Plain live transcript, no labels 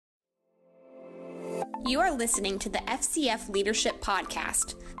You are listening to the FCF Leadership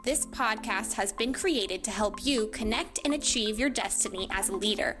Podcast. This podcast has been created to help you connect and achieve your destiny as a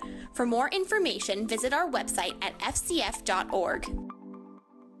leader. For more information, visit our website at fcf.org.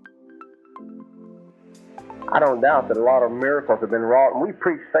 I don't doubt that a lot of miracles have been wrought, and we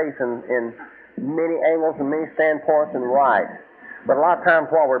preach faith in many angles and many standpoints and right. But a lot of times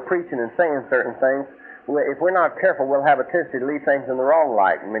while we're preaching and saying certain things, if we're not careful, we'll have a tendency to leave things in the wrong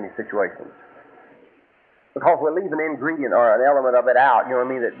light in many situations. Because we'll leave an ingredient or an element of it out, you know what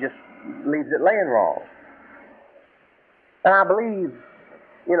I mean, that just leaves it laying wrong. And I believe,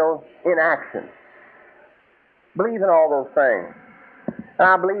 in action. Believe in all those things. And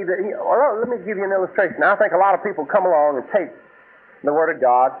I believe that, let me give you an illustration. I think a lot of people come along and take the Word of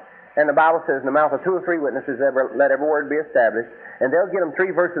God, and the Bible says, in the mouth of 2 or 3 witnesses, let every word be established. And they'll get them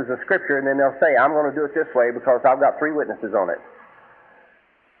 3 verses of Scripture, and then they'll say, I'm going to do it this way because I've got 3 witnesses on it.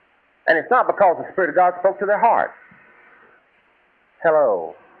 And it's not because the Spirit of God spoke to their heart.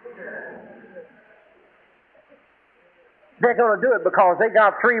 Hello. They're going to do it because they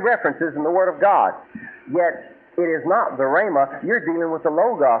got 3 references in the Word of God. Yet, it is not the Rhema. You're dealing with the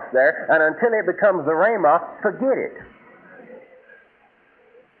Logos there, and until it becomes the Rhema, forget it.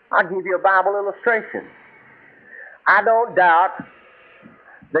 I'll give you a Bible illustration. I don't doubt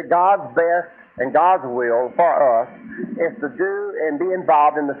that God's best and God's will for us is to do and be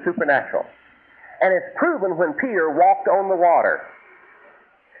involved in the supernatural. And it's proven when Peter walked on the water.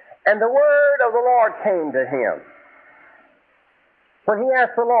 And the word of the Lord came to him. When he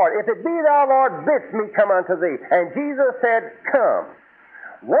asked the Lord, if it be thou, Lord, bidst me come unto thee. And Jesus said, come.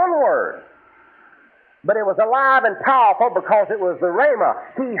 One word. But it was alive and powerful because it was the Rhema.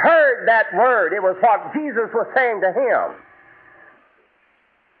 He heard that word. It was what Jesus was saying to him.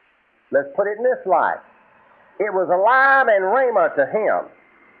 Let's put it in this light. It was alive and Rhema to him.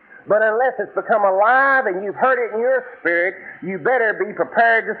 But unless it's become alive and you've heard it in your spirit, you better be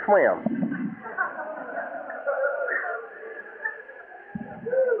prepared to swim.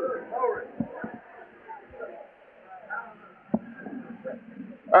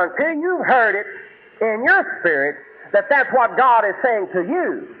 Until you've heard it in your spirit, that's what God is saying to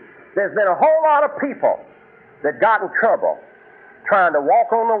you. There's been a whole lot of people that got in trouble trying to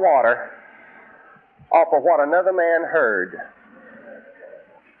walk on the water off of what another man heard.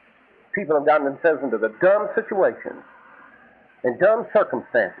 People have gotten themselves into the dumb situations and dumb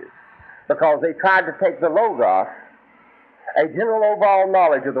circumstances because they tried to take the Logos, a general overall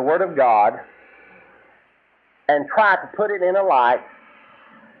knowledge of the Word of God, and try to put it in a light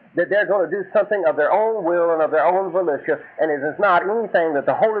that they're going to do something of their own will and of their own volition, and it is not anything that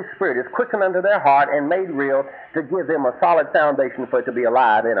the Holy Spirit has quickened unto their heart and made real to give them a solid foundation for it to be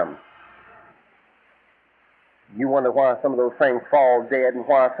alive in them. You wonder why some of those things fall dead and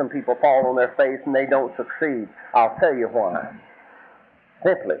why some people fall on their face and they don't succeed. I'll tell you why.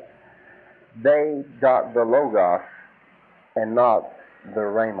 Simply, they got the Logos and not the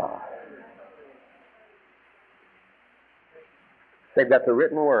Rhema. They've got the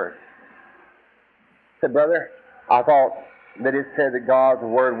written word. I said, brother, I thought that it said that God's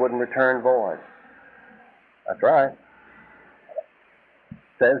word wouldn't return void. That's right. It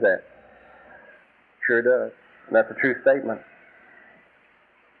says that. Sure does. And that's a true statement.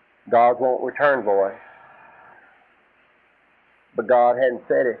 God won't return void. But God hadn't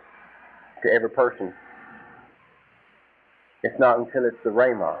said it to every person. It's not until it's the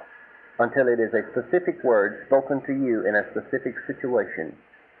Rhema, until it is a specific word spoken to you in a specific situation,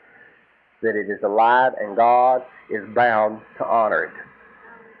 that it is alive and God is bound to honor it.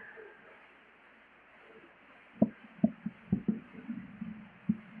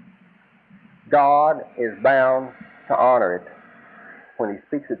 God is bound to honor it when He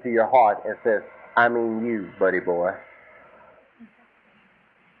speaks it to your heart and says, I mean you, buddy boy.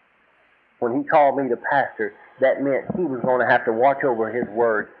 When He called me to pastor, that meant He was going to have to watch over His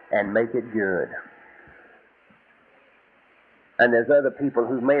word and make it good. And there's other people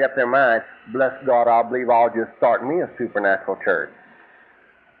who've made up their minds, bless God, I believe I'll just start me a supernatural church.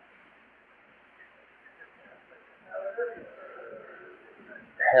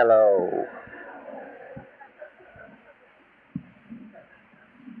 Hello.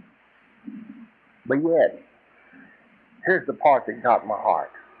 But yet, here's the part that got my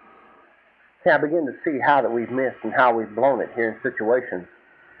heart. See, I begin to see how that we've missed and how we've blown it here in situations.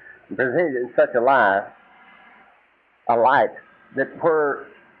 And presented in such a light that where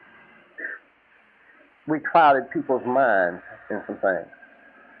we clouded people's minds in some things.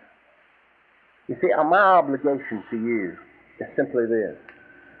 You see, my obligation to you is simply this,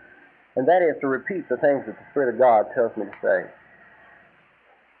 and that is to repeat the things that the Spirit of God tells me to say.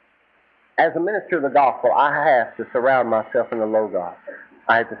 As a minister of the gospel, I have to surround myself in the Logos.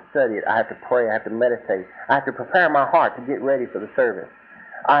 I have to study it. I have to pray. I have to meditate. I have to prepare my heart to get ready for the service.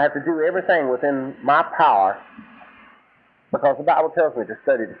 I have to do everything within my power, because the Bible tells me to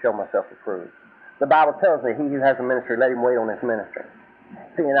study to show myself approved. The Bible tells me, he who has a ministry, let him wait on his ministry.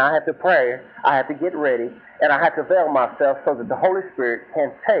 See, and I have to pray, I have to get ready, and I have to veil myself so that the Holy Spirit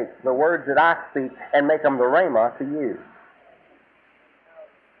can take the words that I speak and make them the rhema to you.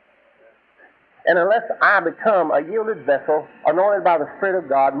 And unless I become a yielded vessel, anointed by the Spirit of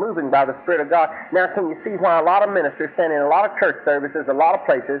God, moving by the Spirit of God, now can you see why a lot of ministers stand in a lot of church services, a lot of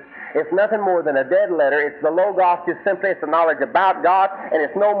places, it's nothing more than a dead letter. It's the Logos, just simply it's the knowledge about God, and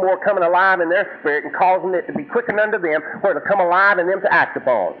it's no more coming alive in their spirit and causing it to be quickened unto them, where to come alive in them to act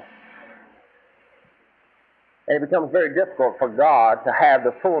upon. And it becomes very difficult for God to have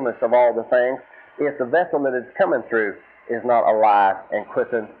the fullness of all the things if the vessel that it's coming through is not alive and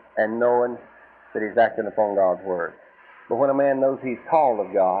quickened and knowing that he's acting upon God's Word. But when a man knows he's called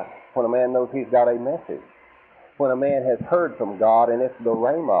of God, when a man knows he's got a message, when a man has heard from God and it's the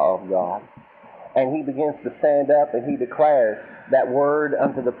rhema of God, and he begins to stand up and he declares that word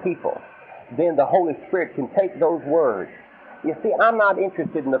unto the people, then the Holy Spirit can take those words. You see, I'm not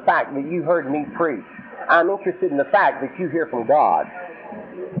interested in the fact that you heard me preach. I'm interested in the fact that you hear from God.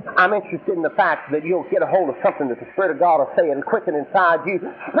 I'm interested in the fact that you'll get a hold of something that the Spirit of God will say and quicken inside you,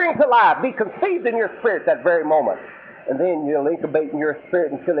 spring to life, be conceived in your spirit that very moment. And then you'll incubate in your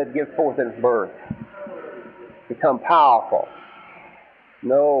spirit until it gives forth its birth. Become powerful.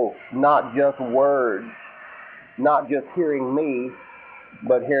 No, not just words, not just hearing me,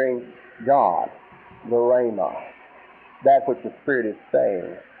 but hearing God, the rhema, that which the Spirit is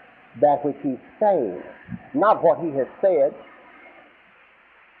saying, that which He's saying, not what He has said,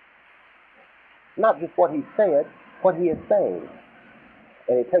 not just what He said, what He is saying.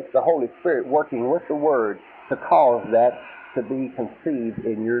 And it takes the Holy Spirit working with the Word to cause that to be conceived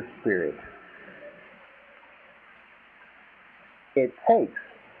in your spirit. It takes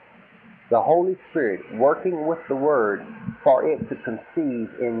the Holy Spirit working with the Word for it to conceive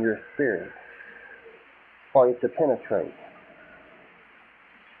in your spirit, for it to penetrate.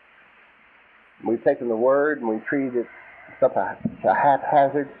 We've taken the Word and we've treated it in such a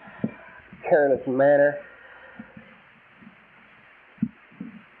haphazard, careless manner,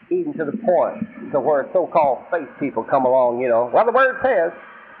 even to the point to where so-called faith people come along, well, the Word says.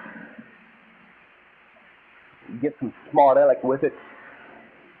 Get some smart aleck with it.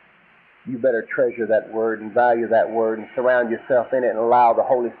 You better treasure that Word and value that Word and surround yourself in it and allow the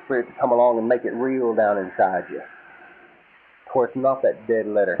Holy Spirit to come along and make it real down inside you. Of course, not that dead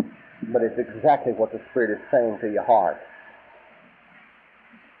letter, but it's exactly what the Spirit is saying to your heart.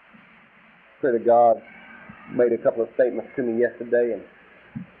 The Spirit of God made a couple of statements to me yesterday, and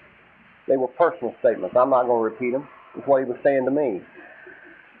they were personal statements. I'm not going to repeat them. It's what He was saying to me.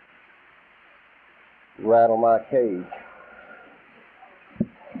 Rattle my cage.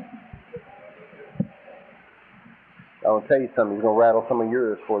 I want to tell you something. He's going to rattle some of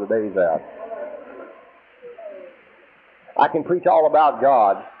yours before the day's out. I can preach all about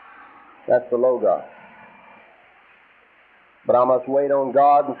God. That's the Logos. But I must wait on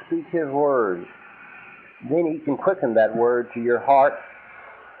God and speak His Word. Then He can quicken that Word to your heart.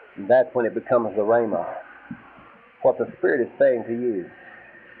 And that's when it becomes the rhema. What the Spirit is saying to you.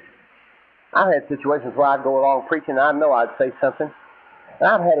 I've had situations where I'd go along preaching and I know I'd say something. And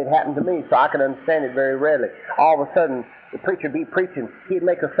I've had it happen to me so I can understand it very readily. All of a sudden, the preacher would be preaching. He'd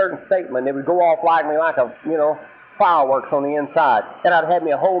make a certain statement. It would go off like me like a, fireworks on the inside. And I'd have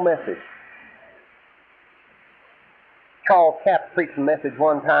me a whole message. Charles Capps preached a message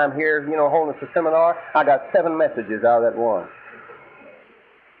one time here, holding us a seminar. I got 7 messages out of that one.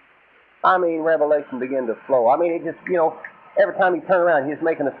 Revelation began to flow. It just, every time he turned around, he was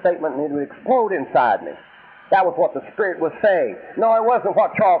making a statement and it would explode inside me. That was what the Spirit was saying. No, it wasn't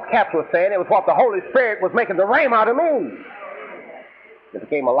what Charles Capps was saying. It was what the Holy Spirit was making the rhema out of me. It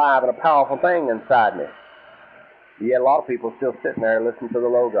became alive and a powerful thing inside me. Yet a lot of people still sitting there listening to the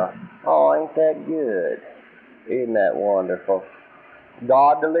Logos. Oh, ain't that good? Isn't that wonderful?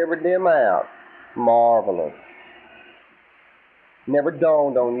 God delivered them out. Marvelous. Never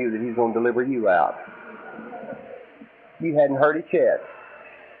dawned on you that He's going to deliver you out. You hadn't heard it yet.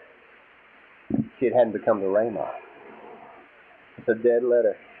 It hadn't become the rhema. It's a dead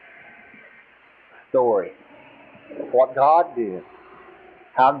letter. Story of what God did.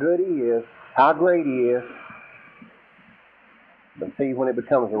 How good He is. How great He is. But see, when it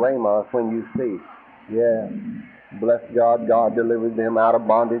becomes a rhema, it's when you see. Yeah. Bless God. God delivered them out of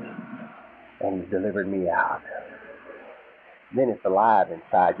bondage. And He's delivered me out. then it's alive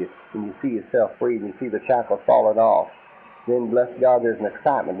inside you, and you see yourself free, and you see the shackles falling off. Then, bless God, there's an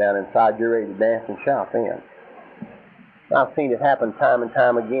excitement down inside. You're ready to dance and shout then. I've seen it happen time and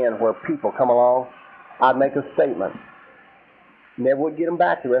time again where people come along, I'd make a statement, never would get them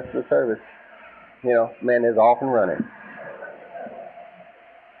back the rest of the service. You know, man is off and running.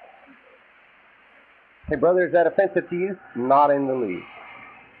 Hey, brother, is that offensive to you? Not in the least.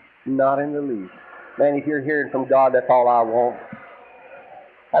 Not in the least. Man, if you're hearing from God, that's all I want.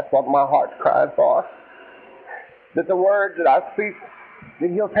 That's what my heart's crying for. That the words that I speak, that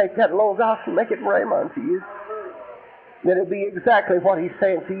He'll take that logos and make it rhema unto you. That it'll be exactly what He's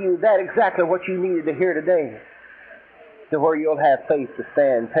saying to you. That exactly what you needed to hear today. To where you'll have faith to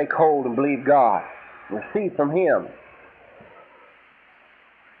stand, take hold and believe God. Receive from Him.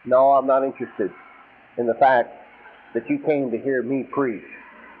 No, I'm not interested in the fact that you came to hear me preach.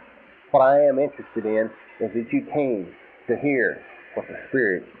 What I am interested in is that you came to hear what the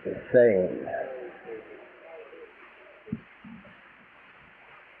Spirit is saying.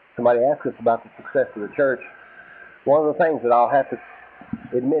 Somebody asked us about the success of the church. One of the things that I'll have to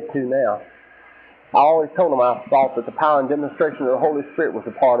admit to now, I always told them I thought that the power and demonstration of the Holy Spirit was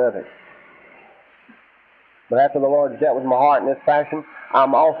a part of it. But after the Lord dealt with my heart in this fashion,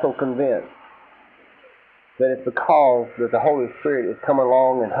 I'm also convinced that it's because that the Holy Spirit is coming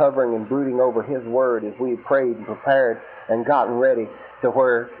along and hovering and brooding over His Word as we have prayed and prepared and gotten ready to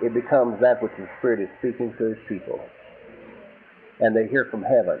where it becomes that which the Spirit is speaking to His people. And they hear from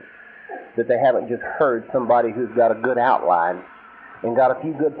heaven. That they haven't just heard somebody who's got a good outline and got a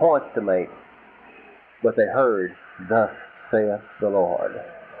few good points to make, but they heard, thus saith the Lord.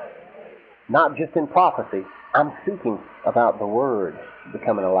 Not just in prophecy. I'm speaking about the Word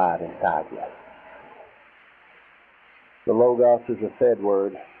becoming alive inside you. The Logos is a said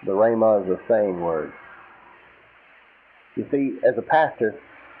word. The Rhema is a saying word. You see, as a pastor,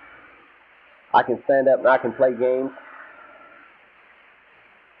 I can stand up and I can play games.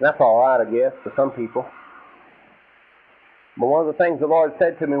 That's all right, I guess, for some people. But one of the things the Lord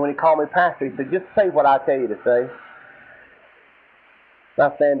said to me when He called me pastor, He said, just say what I tell you to say.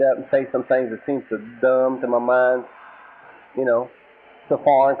 And I stand up and say some things that seem so dumb to my mind, you know, so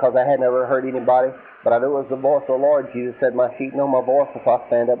foreign because I had never heard anybody. But I knew it was the voice of the Lord. Jesus said, my sheep know my voice, and so I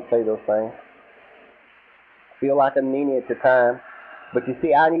stand up and say those things. I feel like a ninny at the time. But you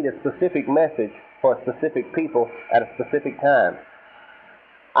see, I need a specific message for a specific people at a specific time.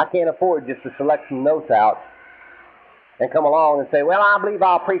 I can't afford just to select some notes out and come along and say, well, I believe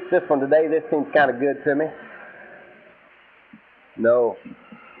I'll preach this one today. This seems kind of good to me. No,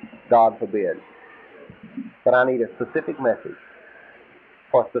 God forbid. But I need a specific message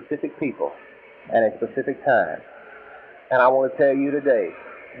for specific people at a specific time. And I want to tell you today,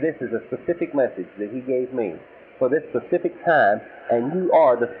 this is a specific message that He gave me for this specific time, and you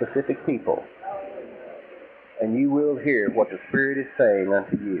are the specific people. And you will hear what the Spirit is saying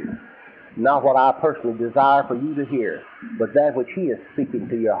unto you. Not what I personally desire for you to hear, but that which He is speaking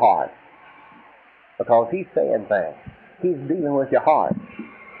to your heart. Because He's saying things. He's dealing with your heart.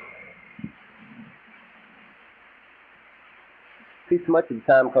 See, so much of the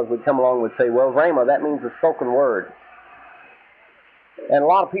time, because we come along and say, well, Rhema, that means a spoken word. And a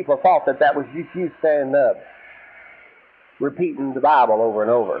lot of people thought that that was just you standing up, repeating the Bible over and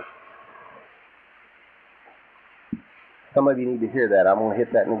over. Some of you need to hear that. I'm going to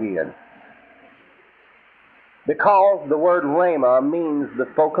hit that again. Because the word rhema means the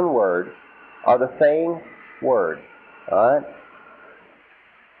spoken word or the saying word. Alright?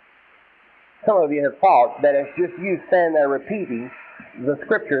 Some of you have thought that it's just you standing there repeating the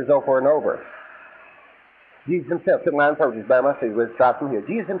scriptures over and over. Jesus Himself took my infirmities, bare my sickness, with His stripes I'm healed.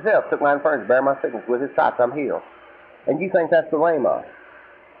 Jesus Himself took my infirmities, bare my sickness, with His stripes I'm healed. And you think that's the rhema.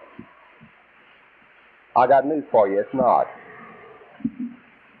 I got news for you, it's not.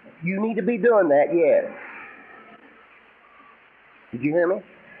 You need to be doing that, yes. Did you hear me?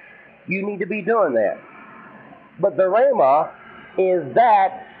 You need to be doing that. But the rhema is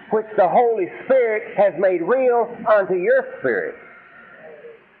that which the Holy Spirit has made real unto your spirit.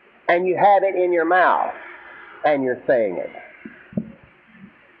 And you have it in your mouth, and you're saying it.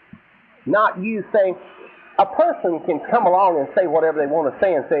 Not you saying, a person can come along and say whatever they want to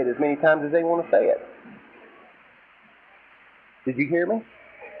say and say it as many times as they want to say it. Did you hear me?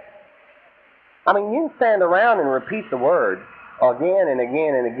 I mean, you can stand around and repeat the word again and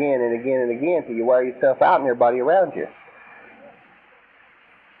again and again and again and again till you wear yourself out and everybody around you.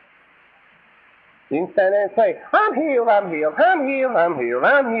 You can stand there and say, I'm healed, I'm healed, I'm healed, I'm healed,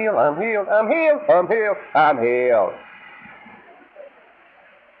 I'm healed, I'm healed, I'm healed, I'm healed, I'm healed.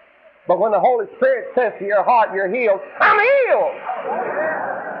 But when the Holy Spirit says to your heart, you're healed, I'm healed.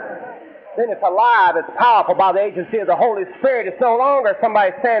 Then it's alive, it's powerful by the agency of the Holy Spirit. It's no longer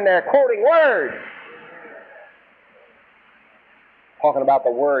somebody standing there quoting words. Talking about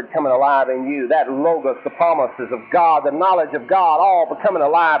the Word coming alive in you, that Logos, the promises of God, the knowledge of God, all becoming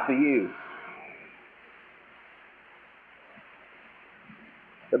alive to you.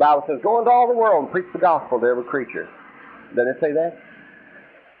 The Bible says, go into all the world and preach the gospel to every creature. Doesn't it say that?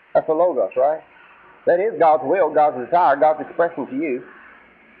 That's the Logos, right? That is God's will, God's desire, God's expression to you.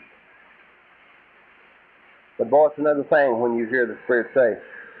 But boy, it's another thing when you hear the Spirit say,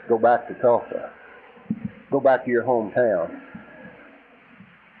 go back to Tulsa. Go back to your hometown.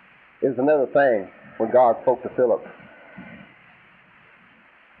 It's another thing when God spoke to Philip.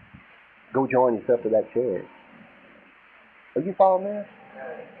 Go join yourself to that church. Are you following that?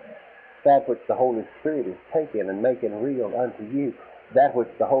 That which the Holy Spirit is taking and making real unto you. That which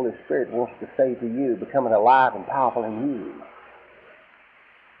the Holy Spirit wants to say to you, becoming alive and powerful in you.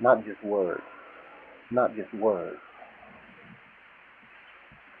 Not just words. Not just words.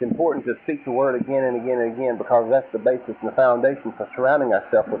 It's important to speak the Word again and again and again because that's the basis and the foundation for surrounding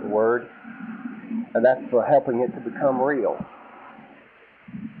ourselves with the Word. And that's for helping it to become real.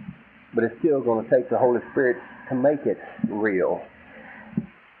 But it's still going to take the Holy Spirit to make it real.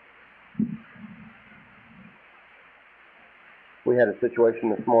 We had a situation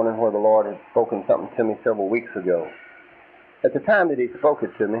this morning where the Lord had spoken something to me several weeks ago. At the time that He spoke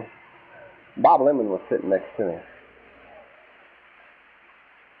it to me, Bob Lemon was sitting next to me.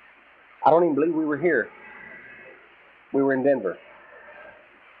 I don't even believe we were here. We were in Denver.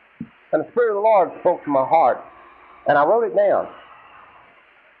 And the Spirit of the Lord spoke to my heart, and I wrote it down.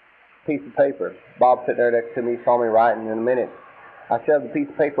 Piece of paper. Bob sitting there next to me, saw me writing in a minute. I shoved the piece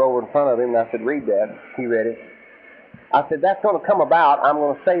of paper over in front of him, and I said, read that. He read it. I said, that's going to come about. I'm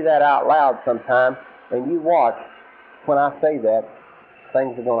going to say that out loud sometime, and you watch. When I say that,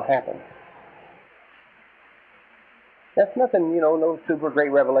 things are going to happen. That's nothing, no super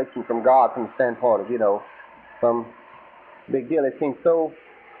great revelation from God from the standpoint of, some big deal. It seems so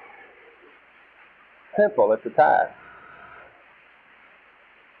simple at the time.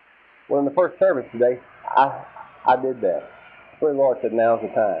 Well, in the first service today, I did that. The Lord said, now's the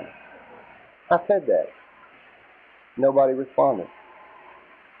time. I said that. Nobody responded.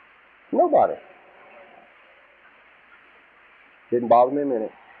 Nobody. Didn't bother me a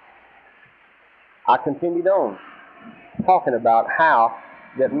minute. I continued on, talking about how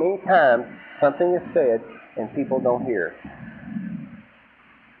that many times something is said and people don't hear.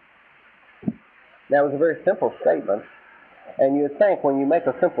 That was a very simple statement, and you'd think when you make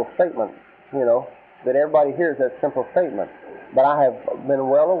a simple statement, that everybody hears that simple statement. But I have been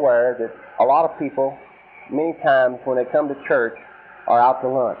well aware that a lot of people, many times when they come to church, are out to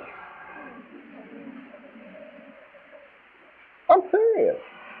lunch. I'm serious.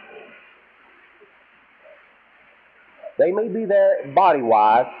 They may be there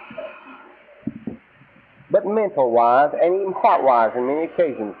body-wise, but mental-wise and even heart-wise, on many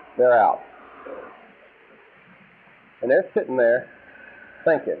occasions, they're out. And they're sitting there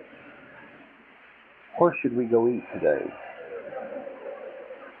thinking, where should we go eat today?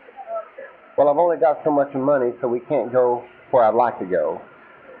 Well, I've only got so much money, so we can't go where I'd like to go.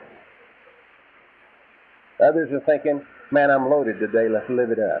 Others are thinking, man, I'm loaded today, let's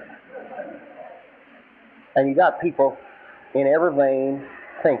live it up. And you got people in every vein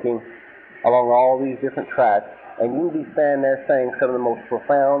thinking along all these different tracks, and you can be standing there saying some of the most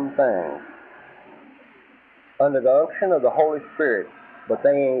profound things under the unction of the Holy Spirit, but they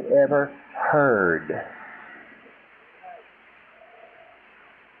ain't ever heard.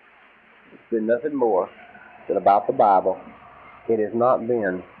 It's been nothing more than about the Bible. It has not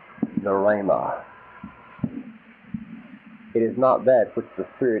been the Rhema. It is not that which the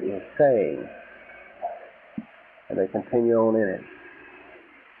Spirit is saying. And they continue on in it.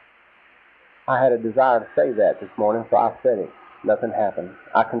 I had a desire to say that this morning, so I said it. Nothing happened.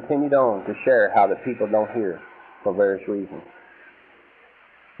 I continued on to share how that people don't hear for various reasons.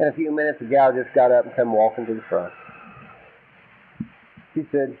 In a few minutes, the gal just got up and came walking to the front. She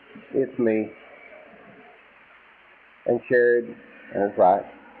said, it's me. And shared, and it's right.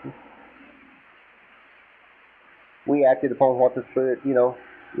 We acted upon what the Spirit,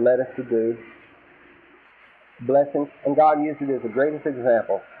 led us to do. Blessings, and God used it as the greatest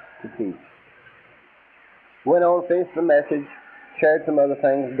example to teach. Went on, finished the message, shared some other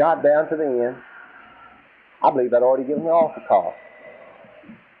things, got down to the end. I believe I'd already given the altar call.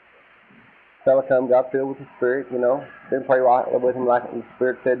 Fellow come, got filled with the Spirit, didn't pray with him like the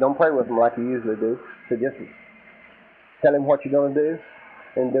Spirit said. Don't pray with him like you usually do. So just tell him what you're going to do,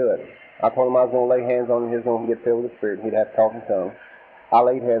 and do it. I told him I was going to lay hands on him. He was going to get filled with the Spirit. He'd have to talk in tongues. I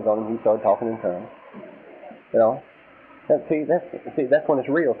laid hands on him. He started talking in tongues. You know, that's when it's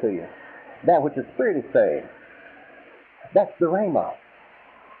real to you. That which the Spirit is saying, that's the rhema.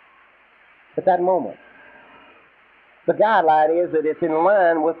 At that moment. The guideline is that it's in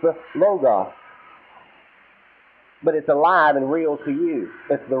line with the Logos. But it's alive and real to you.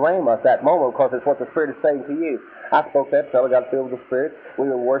 It's the rhema at that moment because it's what the Spirit is saying to you. I spoke to that fellow, got filled with the Spirit. We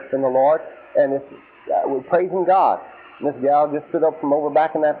were worshiping the Lord, and we're praising God. And this gal just stood up from over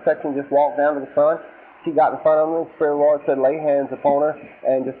back in that section, just walked down to the front. She got in front of me. The Spirit of the Lord said, lay hands upon her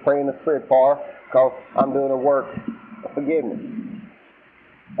and just pray in the Spirit for her because I'm doing a work of forgiveness.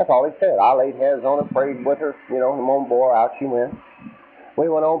 That's all he said. I laid hands on her, prayed with her, the moment bore out she went. We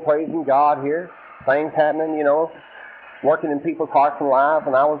went on praising God here. Things happening, working in people's hearts and lives,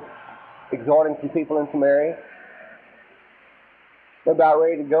 and I was exhorting some people in some area. We're about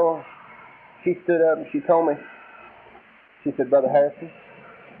ready to go. She stood up and she told me, she said, Brother Harrison,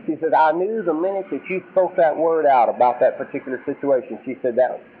 she said, I knew the minute that you spoke that word out about that particular situation. She said,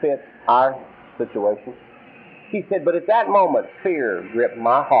 that fit our situation. She said, but at that moment, fear gripped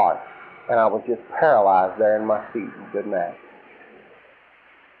my heart, and I was just paralyzed there in my seat and couldn't act.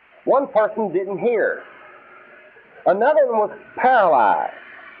 One person didn't hear. Another one was paralyzed.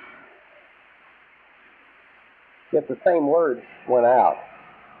 Yet the same word went out.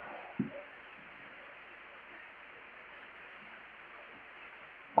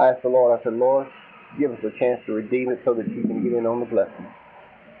 I asked the Lord, I said, Lord, give us a chance to redeem it so that you can get in on the blessing.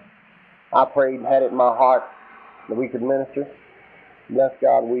 I prayed and had it in my heart that we could minister. Bless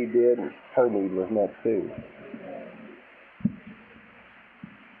God, we did, and her need was met too.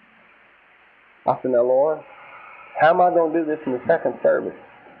 I said, now Lord, how am I going to do this in the second service?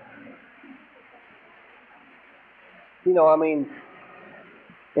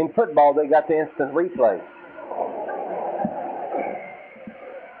 In football, they got the instant replay.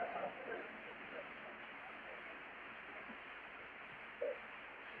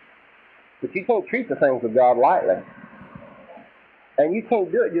 But you can't treat the things of God lightly. And you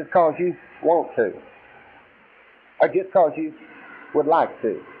can't do it just because you want to. Or just because you would like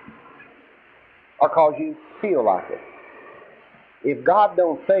to. Or because you feel like it. If God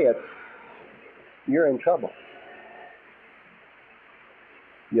don't say it, you're in trouble.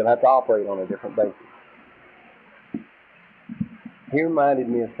 You'll have to operate on a different basis. He reminded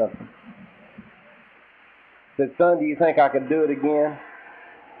me of something. He said, son, do you think I could do it again?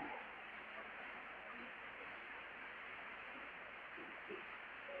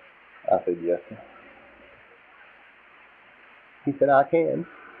 I said, yes, sir. He said, I can.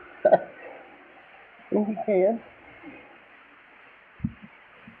 And he can.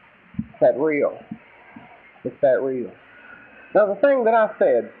 It's that real. It's that real. Now, the thing that I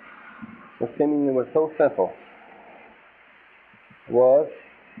said was so simple was,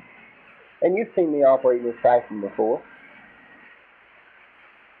 and you've seen me operate in this fashion before,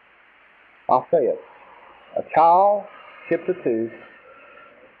 I'll say it. A child chips a tooth,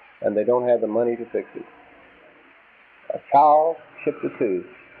 and they don't have the money to fix it. A child chips a tooth,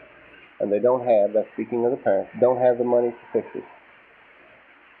 and they don't have, that's speaking of the parents, don't have the money to fix it.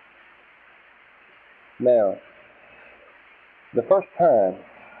 Now, the first time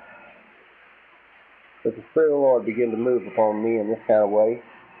that the Spirit of the Lord began to move upon me in this kind of way,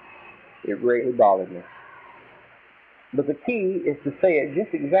 it greatly bothered me. But the key is to say it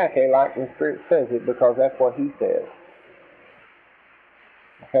just exactly like the Spirit says it, because that's what He says.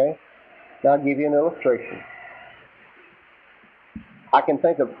 Okay? Now I'll give you an illustration. I can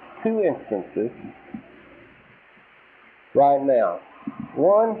think of two instances right now.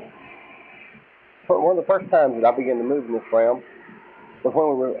 One of the first times that I began to move in this realm was when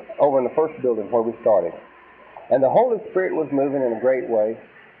we were over in the first building where we started. And the Holy Spirit was moving in a great way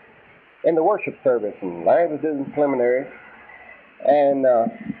in the worship service. And Larry was doing preliminaries. And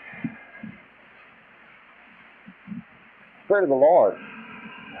Spirit of the Lord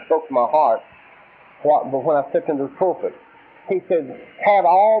spoke to my heart when I stepped into the pulpit. He said, have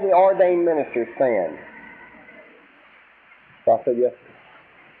all the ordained ministers stand. So I said, yes, sir.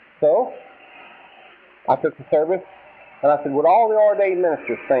 So I took the service, and I said, would all the ordained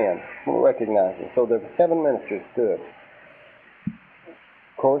ministers stand? We'll recognize them. So there were 7 ministers stood.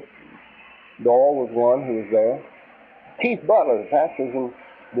 Of course, Doyle was one who was there. Keith Butler, the pastor in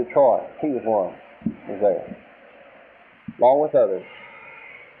Detroit, he was one who was there, along with others.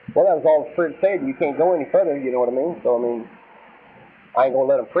 Well, that was all the Spirit said. You can't go any further, you know what I mean? So, I ain't going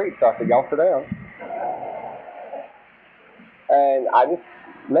to let them preach. So I said, y'all sit down. And I just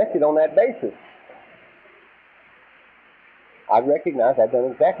left it on that basis. I recognized I'd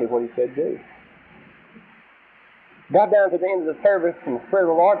done exactly what he said do. Got down to the end of the service, and the Spirit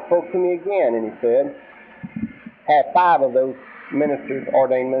of the Lord spoke to me again, and he said, have 5 of those ministers,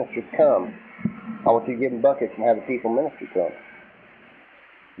 ordained ministers, come. I want you to give them buckets and have the people minister to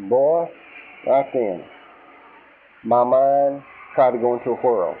them. Boy, right then, my mind tried to go into a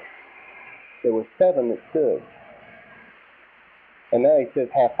whirl. There were 7 that stood. And now he says,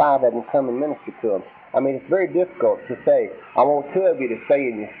 have 5 of them come and minister to them. I mean, it's very difficult to say, I want 2 of you to stay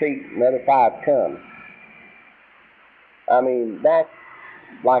in your seat and the other 5 come. I mean, that's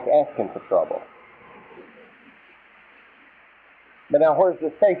like asking for trouble. But now where's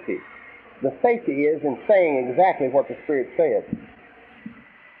the safety? The safety is in saying exactly what the Spirit said.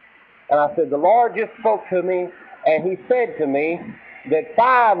 And I said, the Lord just spoke to me, and he said to me that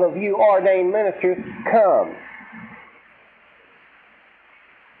 5 of you ordained ministers come.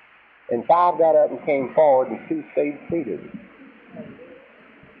 And 5 got up and came forward, and 2 stayed seated.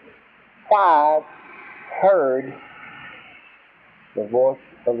 5 heard the voice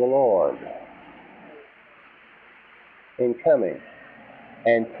of the Lord in coming,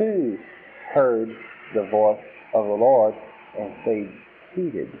 and 2 heard the voice of the Lord and stayed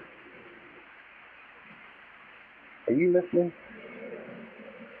seated. Are you listening?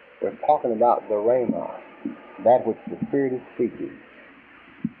 We're talking about the Rhema, that which the Spirit is speaking.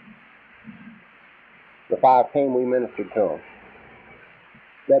 The 5 came, we ministered to them.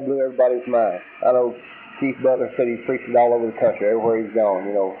 That blew everybody's mind. I know Chief Butler said he's preaching all over the country, everywhere he's gone,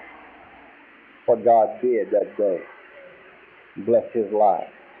 you know, what God did that day. Blessed his life.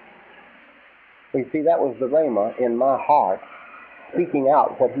 You see, that was the Rhema in my heart, speaking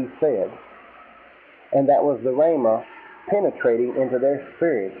out what he said. And that was the Rhema penetrating into their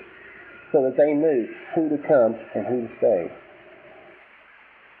spirit so that they knew who to come and who to stay.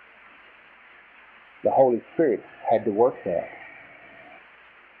 The Holy Spirit had to work that.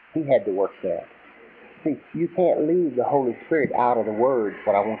 He had to work that. See, you can't leave the Holy Spirit out of the words,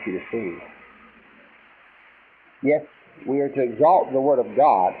 what I want you to see. Yes, we are to exalt the Word of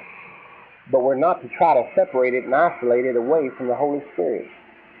God, but we're not to try to separate it and isolate it away from the Holy Spirit.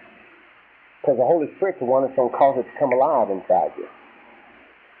 Because the Holy Spirit's the one that's going to cause it to come alive inside you.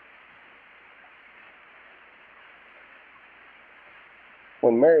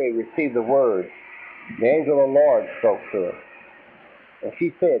 When Mary received the Word, the angel of the Lord spoke to her. And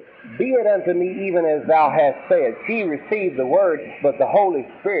she said, be it unto me even as thou hast said. She received the Word, but the Holy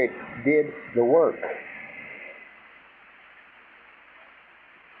Spirit did the work.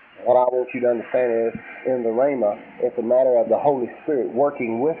 What I want you to understand is, in the Rhema, it's a matter of the Holy Spirit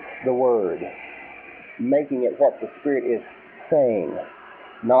working with the Word, making it what the Spirit is saying,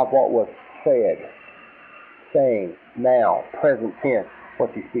 not what was said. Saying, now, present tense,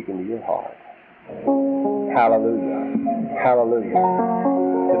 what He's speaking to your heart. Hallelujah. Hallelujah.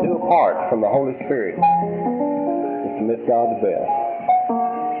 To do a part from the Holy Spirit is to miss God the best.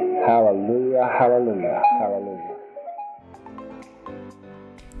 Hallelujah, hallelujah, hallelujah.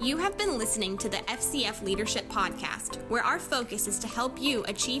 You have been listening to the FCF Leadership Podcast, where our focus is to help you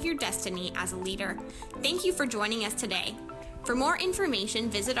achieve your destiny as a leader. Thank you for joining us today. For more information,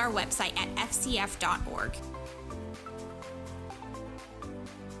 visit our website at fcf.org.